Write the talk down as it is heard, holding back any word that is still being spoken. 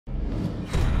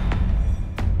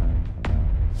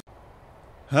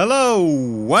Hello,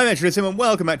 I'm EnterElysium and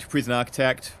welcome back to Prison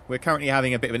Architect. We're currently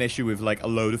having a bit of an issue with like a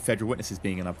load of federal witnesses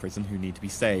being in our prison who need to be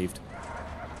saved.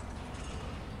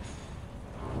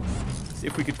 So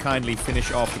if we could kindly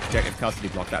finish off the protective custody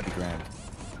block, that'd be grand.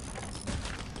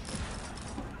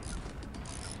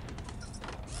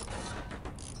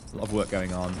 A lot of work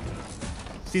going on.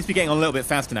 Seems to be getting on a little bit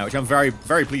faster now, which I'm very,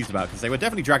 very pleased about, because they were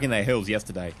definitely dragging their heels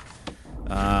yesterday.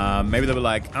 Maybe they were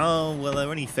like, oh, well, they're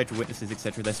only federal witnesses,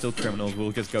 etc. They're still criminals.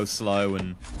 We'll just go slow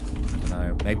and, I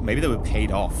don't know, maybe they were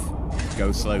paid off to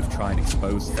go slow to try and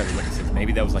expose federal witnesses.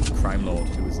 Maybe there was like a crime lord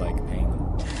who was like paying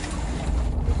them.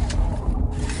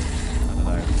 I don't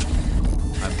know.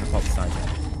 I'm hypothesizing.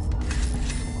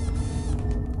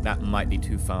 That might be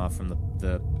too far from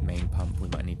the main pump. We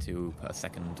might need to put a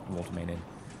second water main in.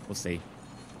 We'll see.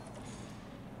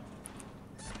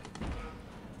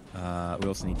 We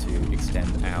also need to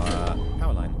extend our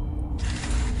power line.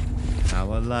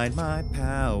 Power line, my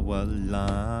power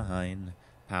line.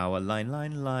 Power line,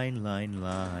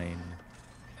 line.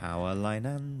 Power line,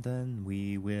 and then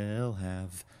we will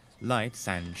have lights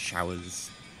and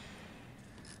showers.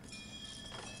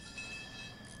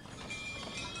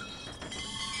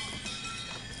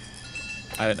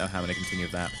 I don't know how I'm going to continue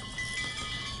with that.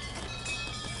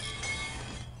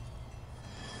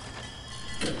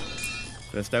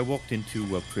 First I walked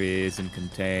into a prison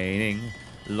containing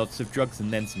lots of drugs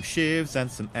and then some shivs and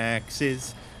some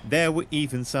axes. There were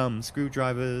even some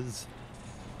screwdrivers.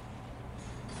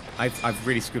 I've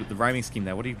really screwed up the rhyming scheme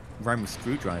there. What do you rhyme with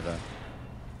screwdriver?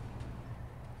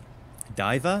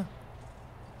 Diver?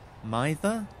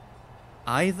 Mither?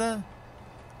 Either?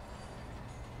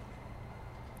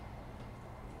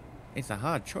 It's a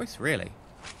hard choice, really.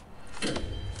 Should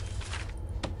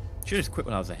have just quit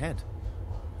when I was ahead.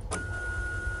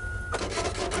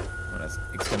 Let's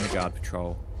extend the guard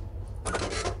patrol.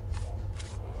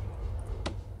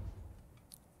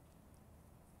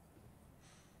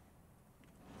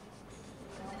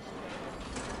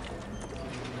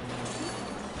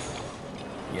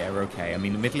 Yeah, we're okay. I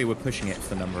mean, admittedly, we're pushing it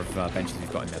for the number of benches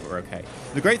we've got in there, but we're okay.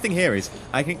 The great thing here is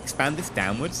I can expand this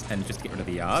downwards and just get rid of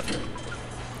the yard.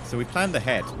 So we planned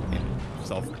ahead in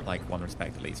sort of like one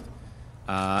respect at least.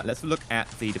 Let's look at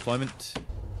the deployment.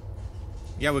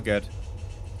 Yeah, we're good.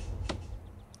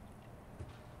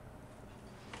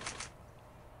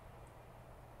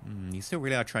 You still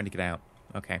really are trying to get out.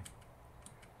 Okay.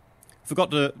 Forgot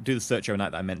to do the search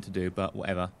overnight that I meant to do, but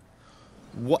whatever.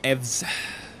 Whatevs.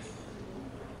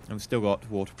 And we've still got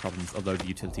water problems, although the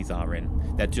utilities are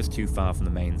in. They're just too far from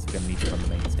the mains. We're going to need to run the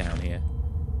mains down here.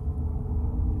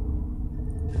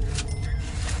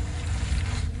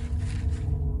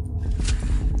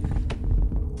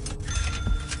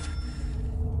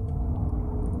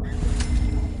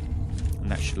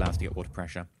 And that should allow us to get water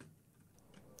pressure.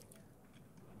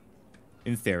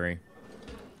 In theory.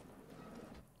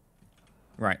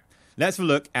 Right. Let's have a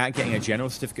look at getting a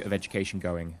general certificate of education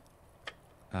going.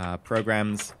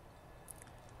 Programs.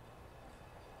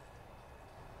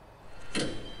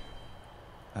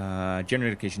 General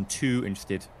education 2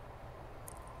 interested.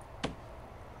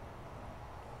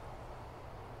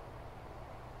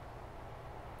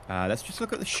 Let's just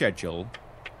look at the schedule.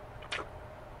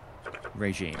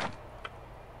 Regime.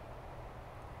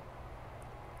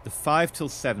 The 5 till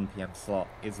 7 PM slot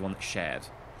is the one that's shared.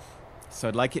 So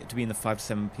I'd like it to be in the 5 to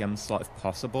 7 PM slot if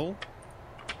possible.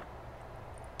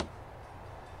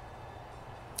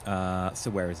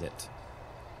 So where is it?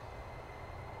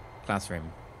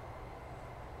 Classroom.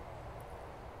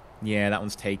 Yeah, that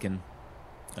one's taken.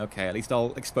 Okay, at least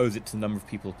I'll expose it to the number of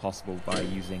people possible by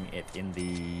using it in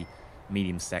the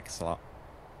medium sec slot.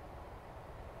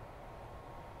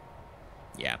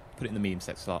 Yeah, put it in the medium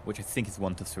sec slot, which I think is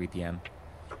 1 to 3 PM.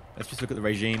 Let's just look at the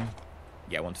regime.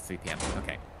 Yeah, 1 to 3 PM.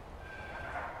 Okay.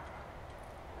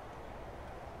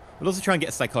 We'll also try and get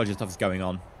a psychologist office going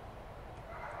on.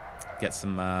 Get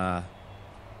some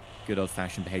good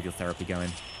old-fashioned behavioral therapy going.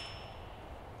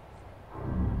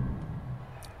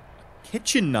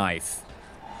 Kitchen knife.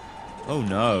 Oh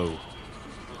no.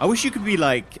 I wish you could be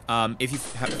like, if you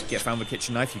get found with a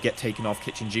kitchen knife, you get taken off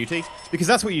kitchen duty. Because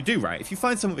that's what you do, right? If you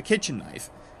find someone with a kitchen knife,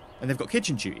 and they've got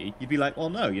kitchen duty, you'd be like,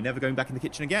 well, no, you're never going back in the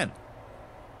kitchen again.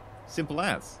 Simple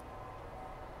as.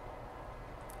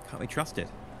 Can't be trusted.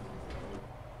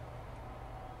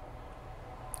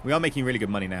 We are making really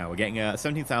good money now. We're getting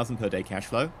 17,000 per day cash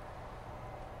flow.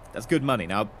 That's good money.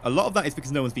 Now, a lot of that is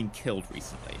because no one's been killed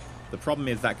recently. The problem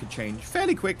is that could change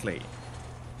fairly quickly.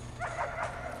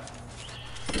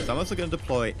 So I'm also going to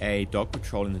deploy a dog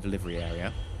patrol in the delivery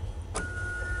area.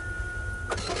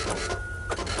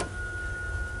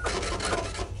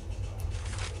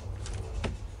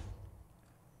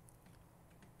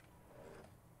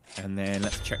 And then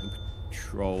let's check the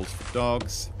patrols for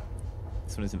dogs.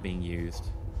 This one isn't being used.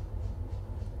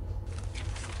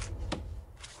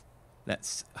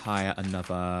 Let's hire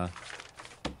another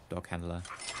dog handler.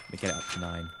 Let me get it up to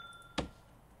 9.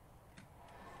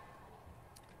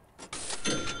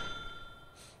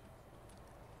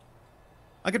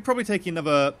 I could probably take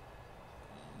another...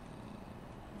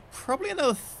 Probably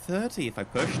another 30 if I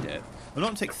pushed it. I'm not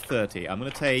going to take 30. I'm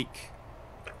going to take...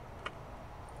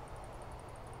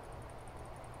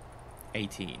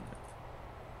 18.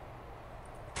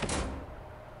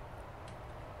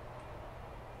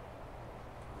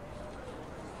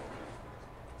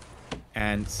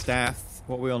 And staff,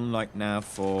 what are we on like now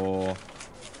for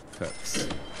cooks?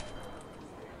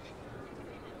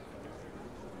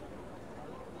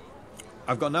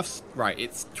 I've got enough... Right,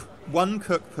 it's 1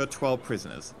 cook per 12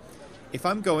 prisoners. If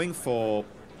I'm going for,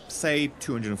 say,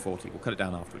 240, we'll cut it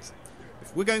down afterwards.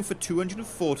 If we're going for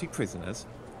 240 prisoners,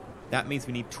 that means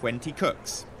we need 20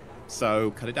 cooks.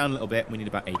 So, cut it down a little bit, we need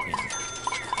about 18.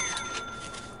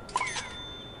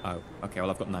 Oh, okay, well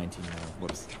I've got 19 now.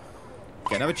 Whoops.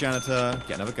 Get another janitor,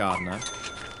 get another gardener.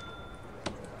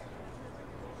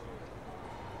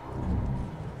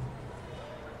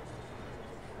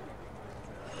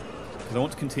 Because I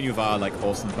want to continue with our, like,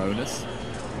 awesome bonus.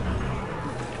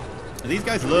 Are these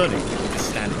guys learning? They're just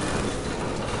standing there.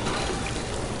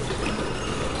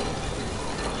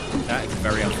 That is a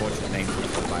very unfortunate name for a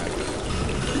biotech.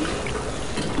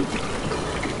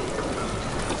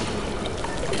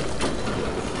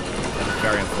 That's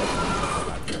very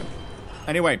unfortunate.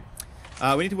 Anyway,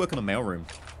 we need to work on a mailroom.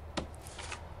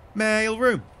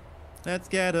 Mailroom! Let's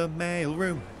get a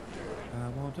mailroom. I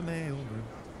want a mailroom.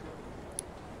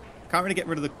 Can't really get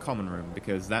rid of the common room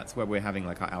because that's where we're having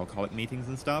like our alcoholic meetings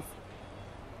and stuff.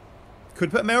 Could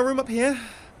put a mailroom up here.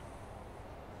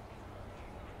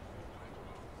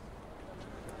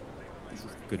 This is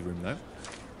a good room though.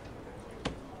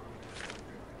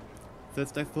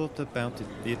 First I thought about it,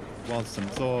 it was some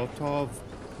sort of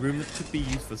room that could be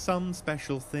used for some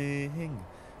special thing.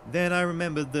 Then I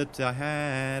remembered that I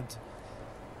had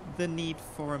the need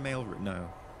for a mailroom.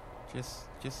 No, just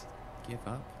give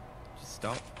up. Just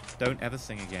stop. Don't ever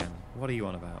sing again. What are you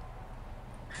on about?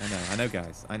 I know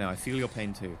guys. I know, I feel your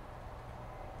pain too.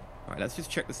 Alright, let's just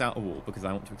check this outer wall because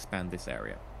I want to expand this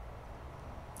area.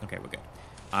 Okay, we're good.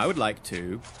 I would like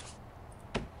to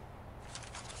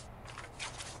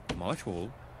demolish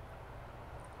wall.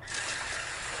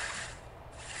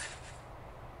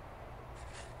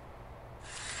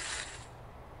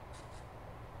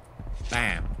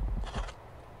 Bam.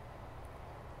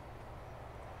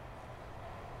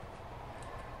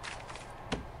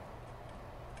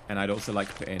 And I'd also like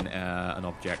to put in an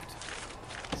object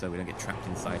so we don't get trapped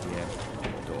inside here.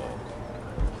 Door.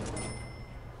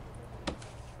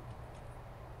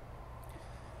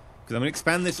 Because I'm going to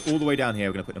expand this all the way down here.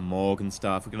 We're going to put a morgue and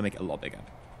stuff. We're going to make it a lot bigger.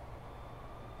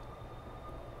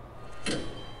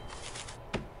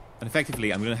 And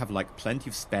effectively, I'm going to have like plenty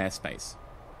of spare space.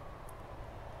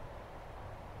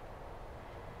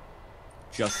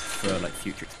 Just for like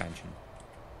future expansion.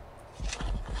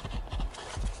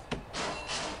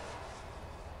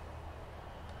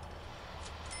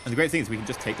 And the great thing is we can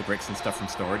just take the bricks and stuff from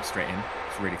storage straight in.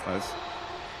 It's really close.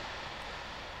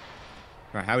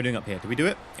 Right, how are we doing up here? Did we do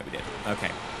it? Yeah, we did. Okay.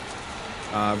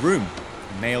 Room.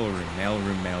 Mail room. Mail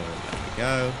room, mail room. There we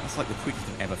go. That's like the quickest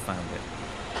I've ever found it.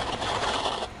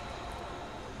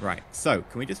 Right, so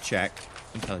can we just check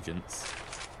intelligence?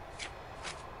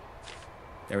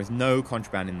 There is no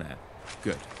contraband in there.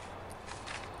 Good.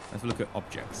 Let's look at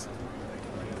objects.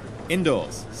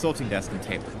 Indoors. Sorting desk and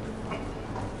table.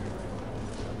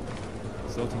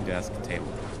 Sorting desk,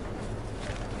 table.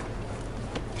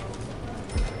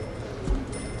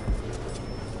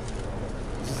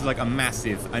 This is like a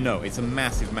massive... I know, it's a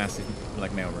massive, massive,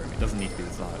 like, mailroom. It doesn't need to be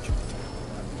this large.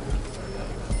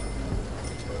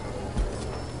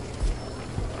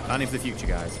 Planning for the future,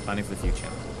 guys. Planning for the future.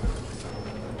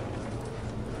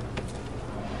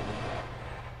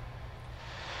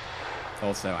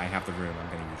 Also, I have the room. I'm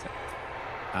going to use it.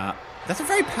 That's a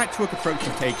very patchwork approach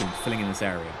you've taken to filling in this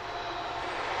area.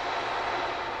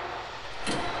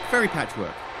 Very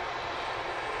patchwork.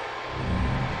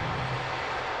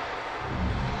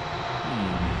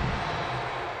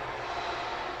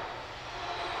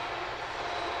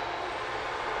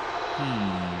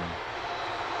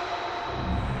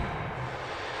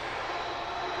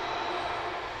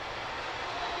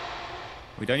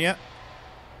 We done yet?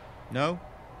 No?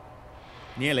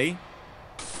 Nearly.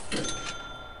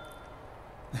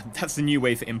 That's the new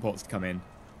way for imports to come in.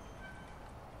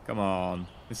 Come on.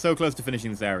 We're so close to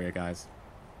finishing this area, guys.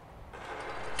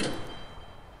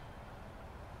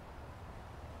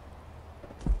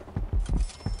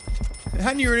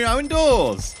 And you're now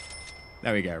indoors.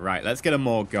 There we go. Right, let's get a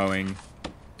morgue going.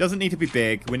 Doesn't need to be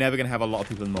big. We're never going to have a lot of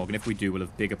people in the morgue, and if we do, we'll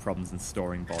have bigger problems than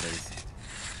storing bodies.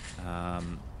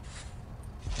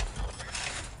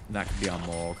 That could be our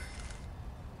morgue.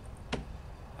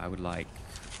 I would like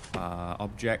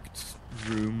object,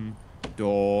 room,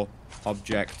 door,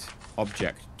 object,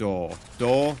 object, door,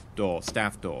 door, door,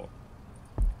 staff door,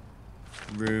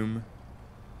 room,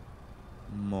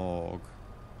 morgue,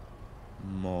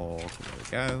 morgue. There we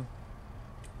go.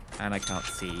 And I can't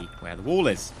see where the wall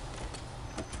is.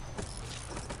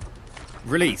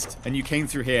 Released. And you came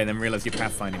through here and then realized your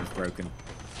pathfinding was broken.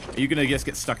 Are you going to just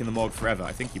get stuck in the morgue forever?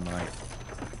 I think you might.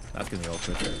 That's going to be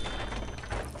awkward.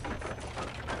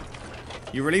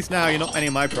 You're released now. You're not any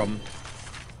of my problem.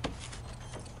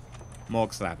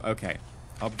 Morgue slab. Okay.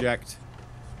 Object.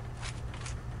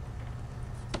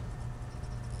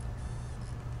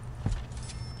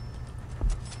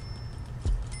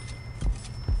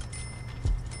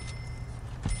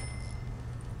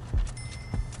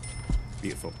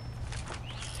 Beautiful.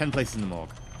 10 places in the morgue.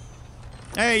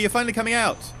 Hey, you're finally coming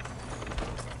out.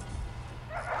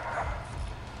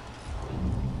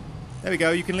 There we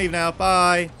go. You can leave now.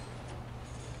 Bye.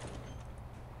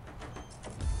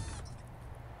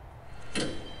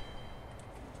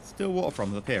 Still water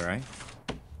problems up here, eh?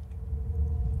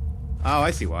 Oh, I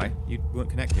see why. You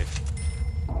weren't connected.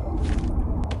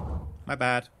 My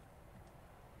bad.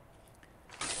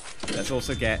 Let's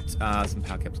also get some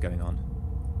power cables going on.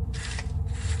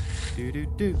 Do do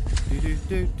do do do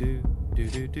do do do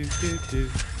do do do do.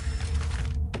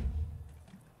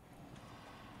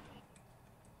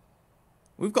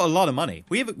 We've got a lot of money.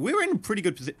 We're in a pretty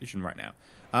good position right now.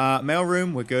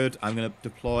 Mailroom, we're good. I'm going to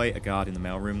deploy a guard in the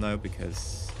mailroom though,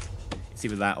 because it's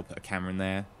either that or put a camera in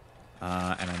there.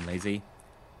 And I'm lazy.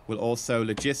 We'll also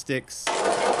logistics. The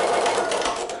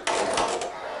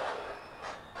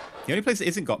only place that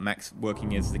isn't got max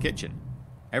working is the kitchen.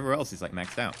 Everywhere else is like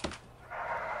maxed out.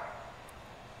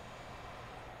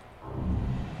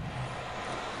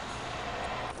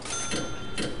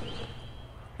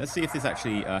 Let's see if this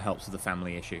actually helps with the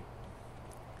family issue.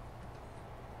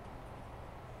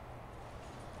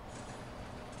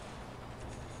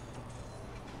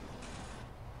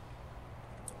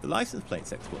 The license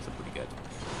plate exports are pretty good.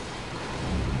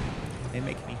 They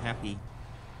make me happy.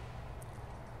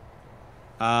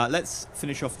 Let's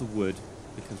finish off the wood,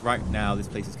 because right now this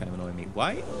place is kind of annoying me.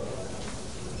 Why?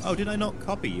 Oh, did I not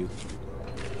copy you?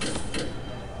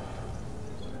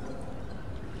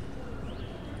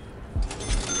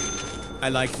 I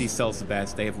like these cells the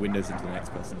best. They have windows into the next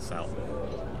person's cell.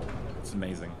 It's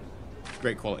amazing.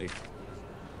 Great quality.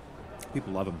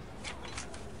 People love them.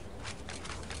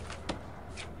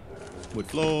 Wood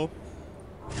floor.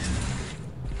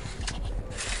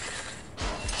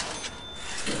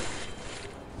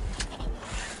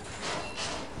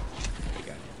 There you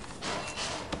go.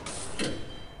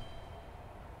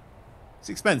 It's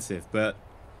expensive, but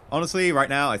honestly, right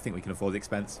now, I think we can afford the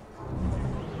expense.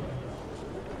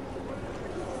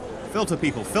 Filter,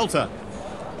 people, filter.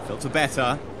 Filter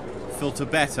better. Filter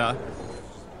better.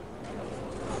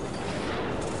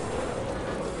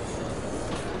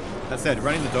 That said,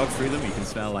 running the dog through them, you can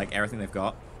smell like everything they've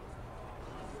got.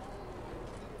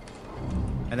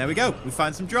 And there we go. We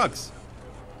find some drugs.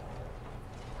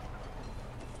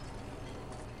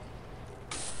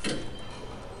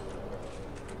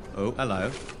 Oh, hello.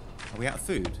 Are we out of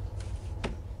food?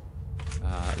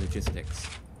 Logistics.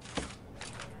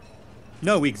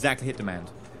 No, we exactly hit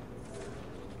demand.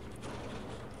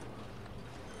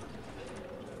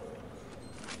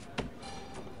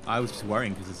 I was just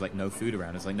worrying because there's like no food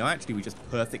around. It's like, no, actually, we just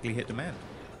perfectly hit demand.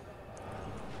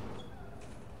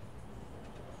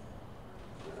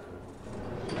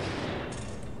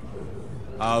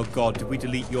 Oh god, did we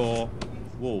delete your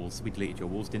walls? We deleted your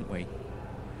walls, didn't we?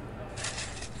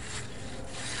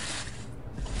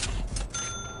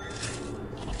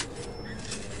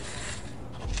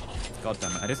 God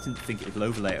damn it, I just didn't think it would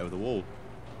overlay it over the wall.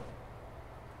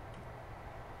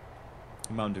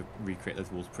 I'm bound to recreate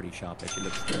those walls pretty sharpish. It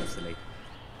looks kind of silly.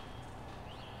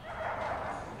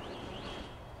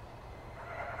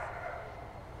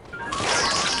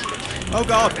 Oh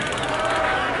god!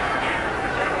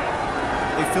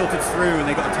 They filtered through and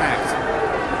they got attacked.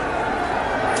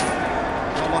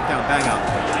 Got lockdown, bang up.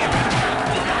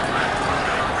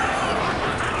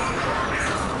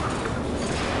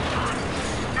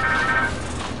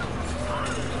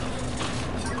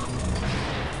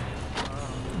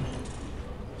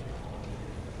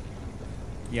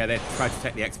 Yeah, they tried to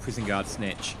take the ex-prison guard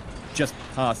snitch. Just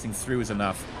passing through is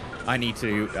enough. I need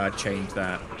to change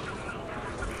that.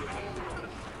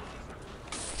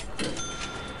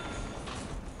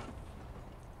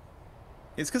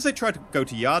 It's because they tried to go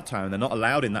to yard town. They're not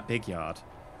allowed in that big yard.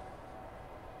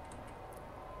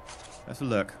 Let's have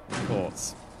a look.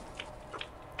 Reports.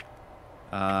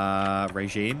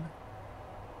 Regime.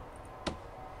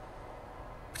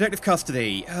 Protective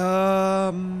custody.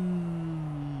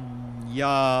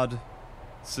 Yard.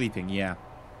 Sleeping, yeah.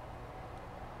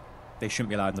 They shouldn't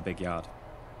be allowed in the big yard.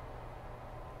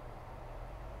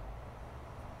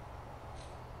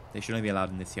 They should only be allowed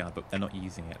in this yard, but they're not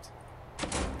using it.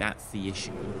 That's the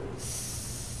issue.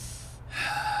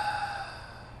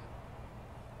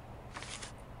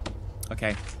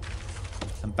 Okay.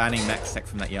 I'm banning max sec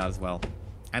from that yard as well.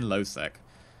 And low sec.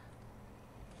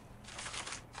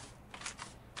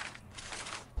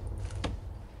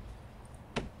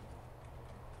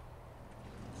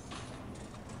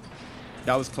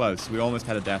 That was close. We almost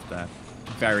had a death there.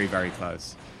 Very, very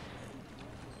close.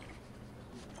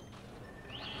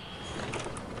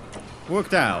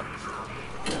 Worked out.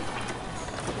 You're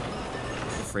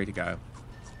free to go.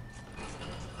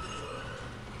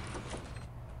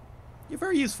 You're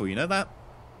very useful, you know that?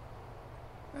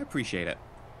 I appreciate it.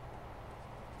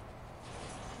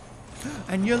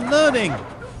 And you're learning!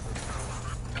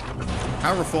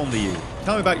 How reformed are you?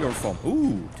 Tell me about your reform.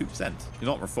 Ooh, 2%. You're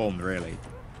not reformed, really.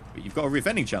 But you've got a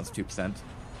reoffending chance of 2%. And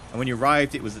when you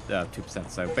arrived, it was 2%.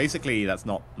 So basically, that's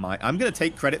not my... I'm going to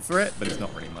take credit for it, but it's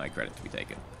not really my credit to be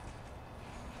taken.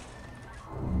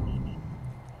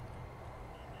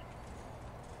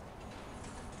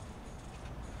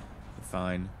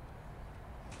 Fine.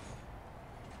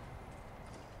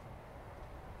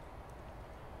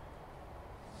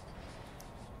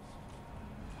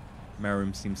 Mail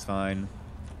room seems fine.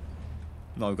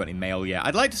 Not we've got any mail yet.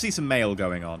 I'd like to see some mail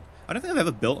going on. I don't think I've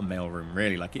ever built a mail room,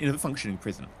 really, like in a functioning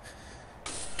prison.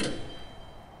 We'll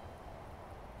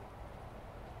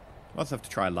also have to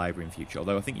try a library in future,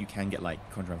 although I think you can get,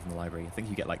 like, contraband from the library. I think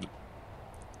you get, like,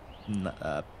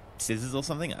 scissors or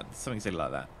something? Something silly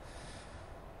like that.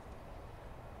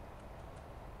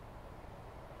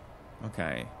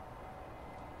 Okay.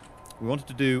 We wanted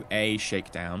to do a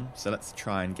shakedown, so let's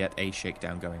try and get a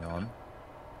shakedown going on.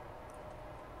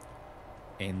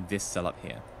 In this cell up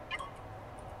here.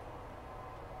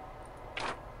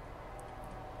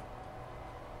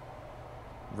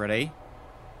 Ready?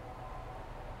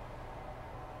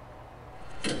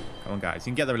 Come on, guys.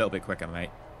 You can get there a little bit quicker, mate.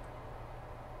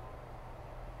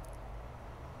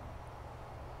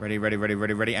 Ready, ready, ready,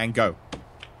 ready, ready, and go.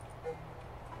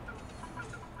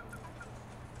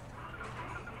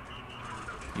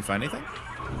 You find anything?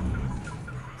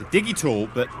 The diggy tool,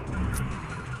 but...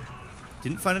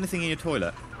 Didn't find anything in your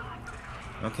toilet.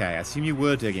 Okay, I assume you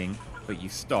were digging, but you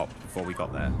stopped before we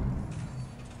got there.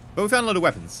 But we found a lot of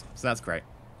weapons, so that's great.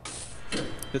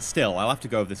 But still, I'll have to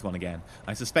go over this one again.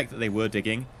 I suspect that they were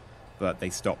digging, but they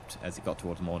stopped as it got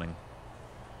towards morning.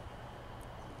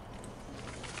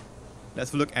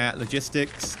 Let's look at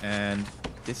logistics, and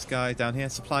this guy down here,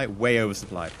 supply, way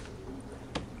oversupplied.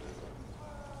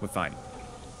 We're fine.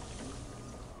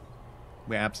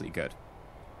 We're absolutely good.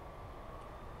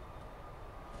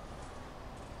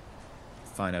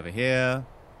 Fine over here.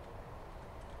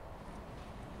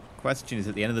 Question is,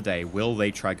 at the end of the day, will they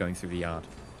try going through the yard?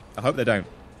 I hope they don't.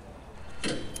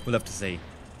 We'll have to see.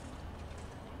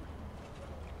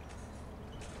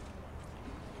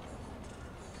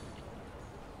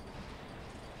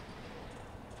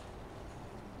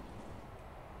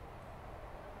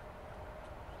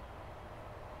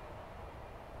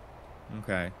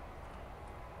 Okay.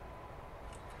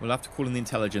 We'll have to call in the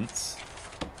intelligence.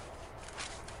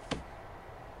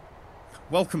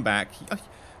 Welcome back. I'm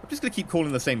just going to keep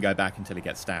calling the same guy back until he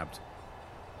gets stabbed.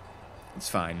 It's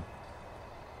fine.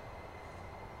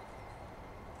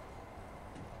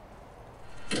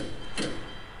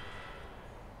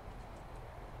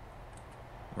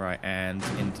 Right, and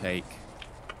intake.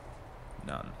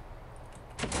 None.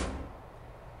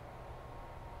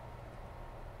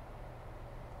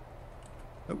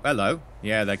 Oh, hello.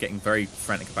 Yeah, they're getting very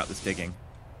frantic about this digging.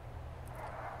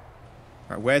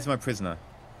 Right, where's my prisoner?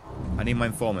 I need my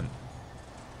informant.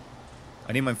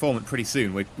 I need my informant pretty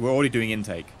soon. We're already doing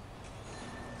intake.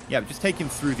 Yeah, but just take him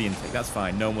through the intake. That's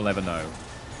fine. No one will ever know.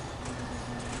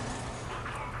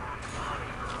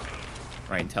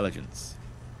 Right, intelligence.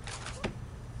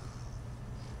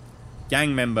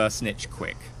 Gang member snitch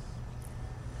quick.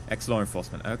 Ex-law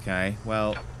enforcement. Okay,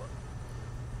 well...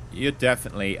 You're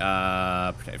definitely,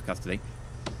 protective custody.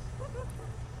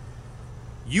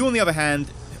 You, on the other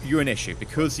hand, you're an issue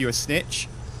because you're a snitch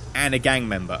and a gang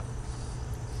member.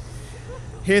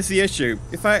 Here's the issue.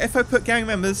 If I put gang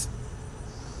members,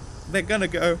 they're gonna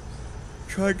go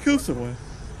try and kill someone.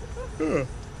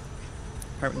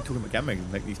 apparently talking about gang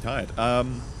members make these tired.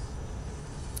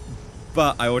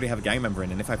 But I already have a gang member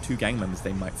in, and if I have 2 gang members,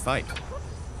 they might fight.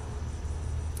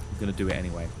 I'm gonna do it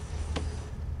anyway.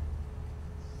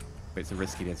 But it's a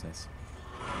risky business.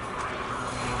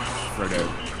 Frodo,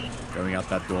 going out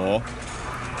that door.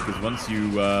 Because once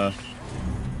you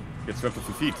get swept off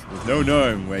your feet, there's no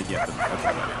knowing where you get them.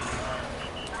 Okay.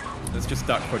 Let's just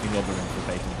start quoting Lord of the Rings for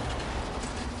bacon.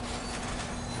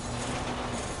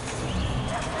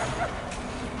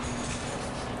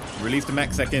 Released a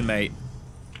max sec inmate.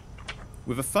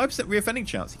 With a 5% reoffending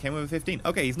chance. He came with a 15.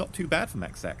 Okay, he's not too bad for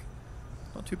max sec.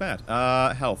 Not too bad.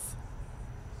 Health.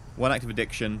 1 active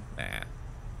addiction. Nah.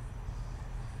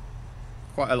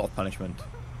 Quite a lot of punishment.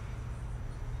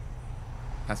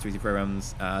 Has to easy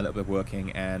programs, a little bit of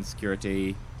working, and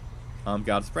security. Armed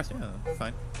guard suppressing. Yeah,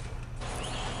 fine.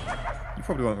 You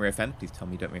probably won't reoffend. Please tell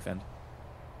me you don't reoffend.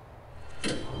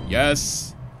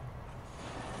 Yes!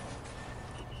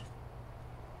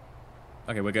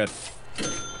 Okay, we're good.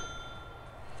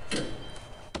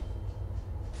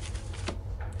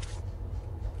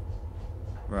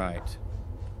 Right.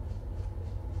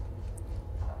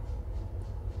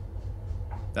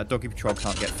 That doggy patrol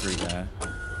can't get through there.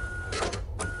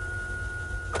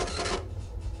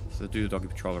 So do the doggy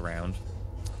patrol around.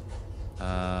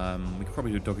 We could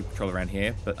probably do a doggy patrol around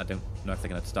here, but I don't know if they're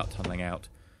going to start tunneling out.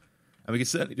 And we can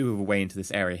certainly do a way into this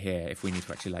area here if we need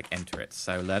to actually, like, enter it.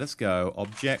 So let us go.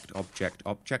 Object, object,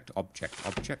 object, object,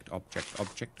 object, object,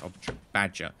 object, object,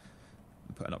 badger.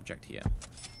 And put an object here.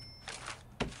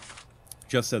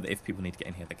 Just so that if people need to get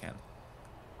in here, they can.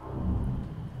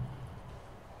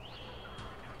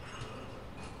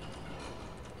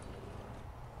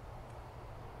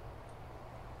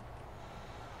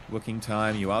 Working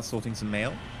time, you are sorting some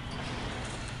mail.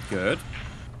 Good.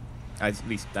 At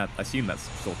least, I assume that's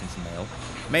sorting some mail.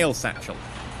 Mail satchel.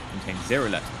 Contains 0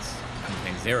 letters.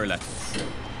 Contains 0 letters.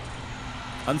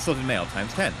 Unsorted mail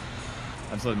times 10.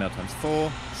 Unsorted mail times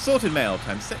 4. Sorted mail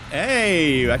times 6.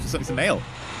 Hey! You actually sorting some mail.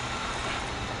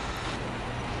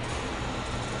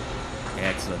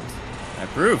 Excellent. I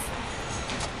approve.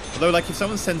 Although, like, if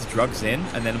someone sends drugs in,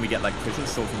 and then we get, like, prison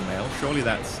sorting mail, surely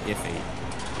that's iffy.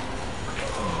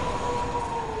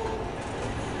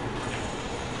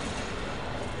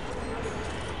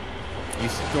 Are you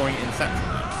storing it in satchel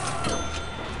now?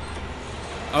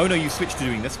 Oh, no, you switched to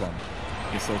doing this one.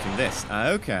 You're sorting this.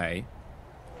 Okay.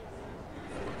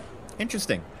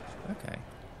 Interesting. Okay.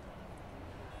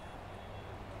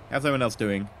 How's everyone else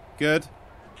doing? Good?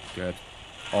 Good.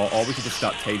 Or we could just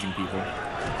start tasing people.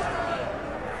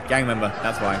 Gang member,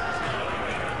 that's why.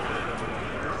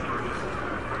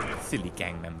 Silly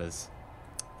gang members.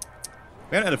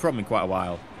 We haven't had a problem in quite a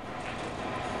while.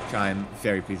 Which I'm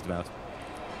very pleased about.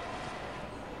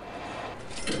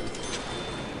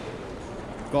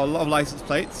 Got a lot of license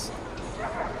plates.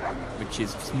 Which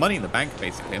is just money in the bank,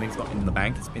 basically. I mean, it's not in the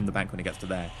bank, it's in the bank when it gets to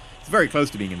there. It's very close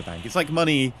to being in the bank. It's like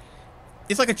money...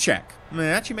 It's like a check. I mean,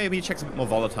 actually, maybe a check's a bit more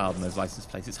volatile than those license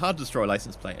plates. It's hard to destroy a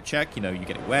license plate. A check, you know, you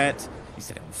get it wet, you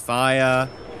set it on fire.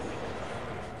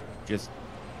 Just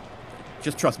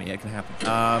trust me, it can happen.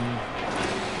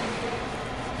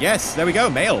 Yes, there we go,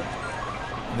 mail.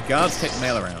 And the guards take the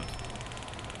mail around.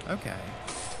 Okay.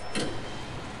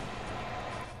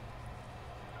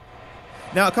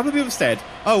 Now, a couple of people have said,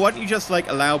 oh, why don't you just, like,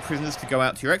 allow prisoners to go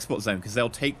out to your export zone, because they'll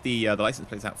take the license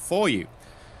plates out for you.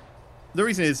 The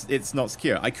reason is it's not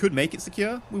secure. I could make it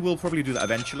secure. We will probably do that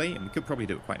eventually, and we could probably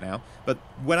do it quite now. But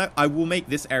when I will make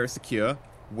this area secure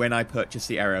when I purchase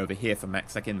the area over here for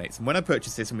max sec inmates. And when I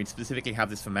purchase this, and we specifically have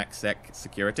this for max sec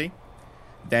security,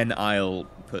 then I'll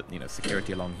put, you know,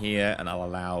 security along here, and I'll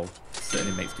allow certain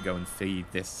inmates to go and feed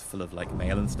this full of, like,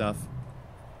 mail and stuff.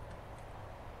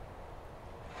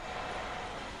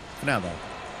 For now, though.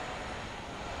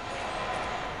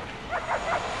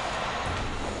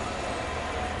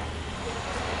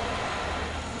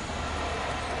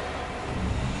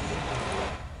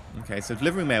 Okay, so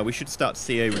delivering mail, we should start to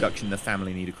see a reduction in the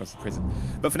family need across the prison.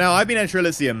 But for now, I've been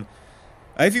EnterElysium.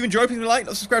 If you've enjoyed, please like,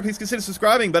 not subscribe, please consider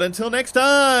subscribing. But until next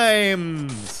time,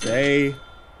 stay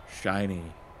shiny.